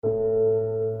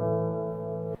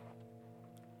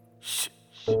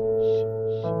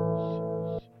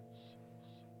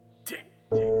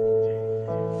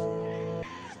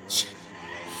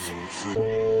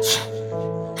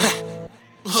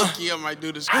might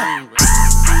do the screen, bro.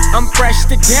 I'm fresh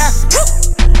to death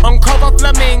on Koval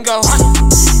Flamingo.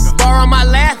 Bar on my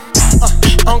left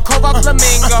on Koval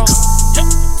Flamingo.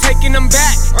 Taking them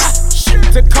back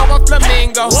to Koval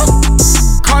Flamingo.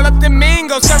 Call up the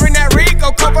Mingo, serving that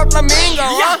Rico. Koval Flamingo,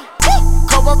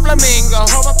 Koval Flamingo.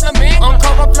 On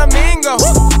Koval Flamingo.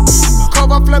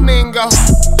 Koval Flamingo.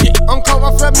 On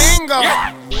Koval Flamingo.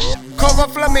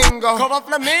 Koval Flamingo.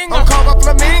 On Koval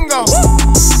Flamingo.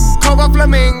 Koval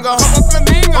Flamingo.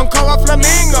 On Koval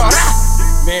Flamingo.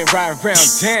 Man, riding around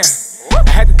town, I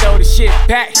had to throw the shit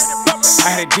back. I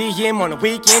had a DM on the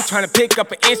weekend trying to pick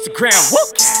up an Instagram.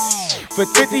 For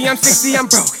 50, I'm 60, I'm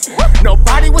broke.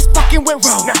 Nobody was fucking with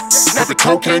Ro. Not the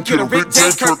cocaine killer, Rick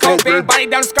James, Kurt Cobain, body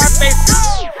down the Scarface.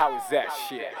 How was that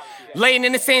shit? Laying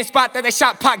in the same spot that they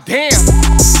shot Pac, damn.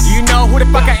 Do you know who the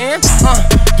fuck I am?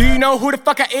 Do you know who the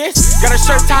fuck I is? Got a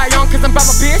shirt tie on cause I'm by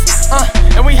my bitch.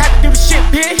 And we had to do the shit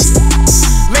big.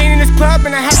 Laying in this club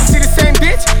and I had to see the same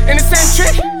bitch and the same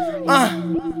trick.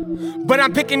 But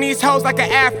I'm picking these hoes like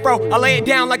an afro. I lay it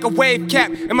down like a wave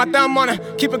cap. And my thumb on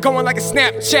her, keep it going like a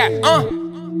Snapchat.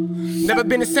 Never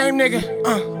been the same nigga.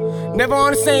 Never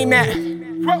on the same map.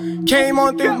 Came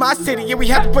on through my city, yeah, we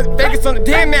had to put Vegas on the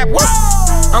damn map.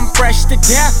 I'm fresh to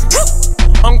death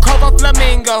on Koval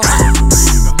Flamingo.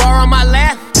 Bar on my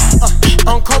left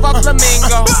on Koval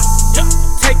Flamingo.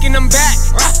 Taking them back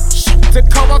to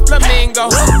Koval Flamingo.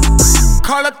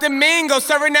 Call up the Mingo,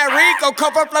 serving that Rico.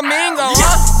 Koval Flamingo,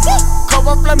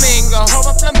 Koval Flamingo.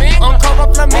 On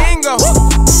Koval Flamingo.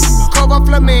 Koval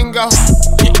Flamingo.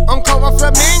 On Koval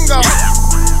Flamingo.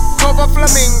 Koval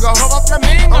Flamingo.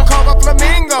 On Koval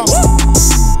Flamingo.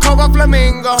 Koval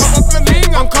Flamingo.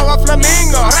 On Koval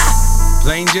Flamingo.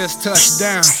 Plane just touched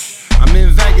down. I'm in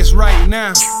Vegas right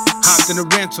now. Hopped in the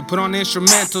rental, put on the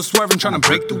instrumental, swerving, trying to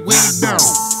break the weed down.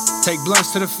 Take blunts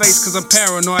to the face cause I'm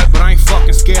paranoid, but I ain't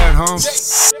fucking scared, homes.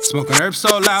 Smoking herb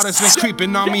so loud it's been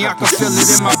creeping on me, I can feel it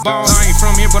in my bones. I ain't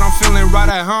from here, but I'm feeling right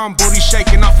at home. Booty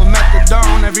shaking off of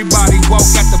methadone. Everybody woke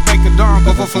at the break of dawn.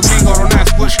 Koval Flamingo, don't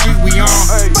ask what street we on.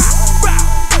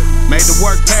 Made the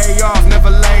work pay off,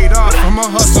 never laid off. I'm a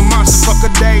hustle monster, fuck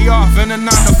a day off. In a 9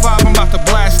 to 5, I'm about to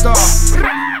blast off.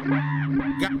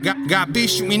 Got beef,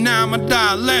 shoot me now, I'ma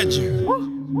die a legend.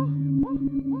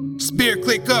 Spear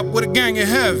click up with a gang of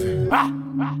heaven.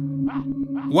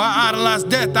 Why idolize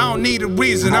death? I don't need a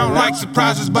reason. I don't like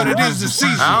surprises, but it is the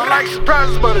season. I don't like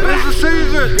surprises, but it is the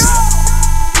season.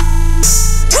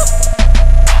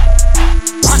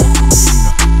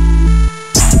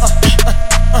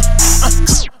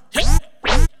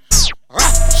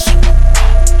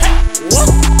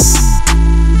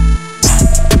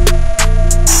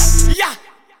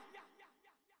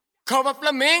 Koval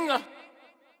Flamingo.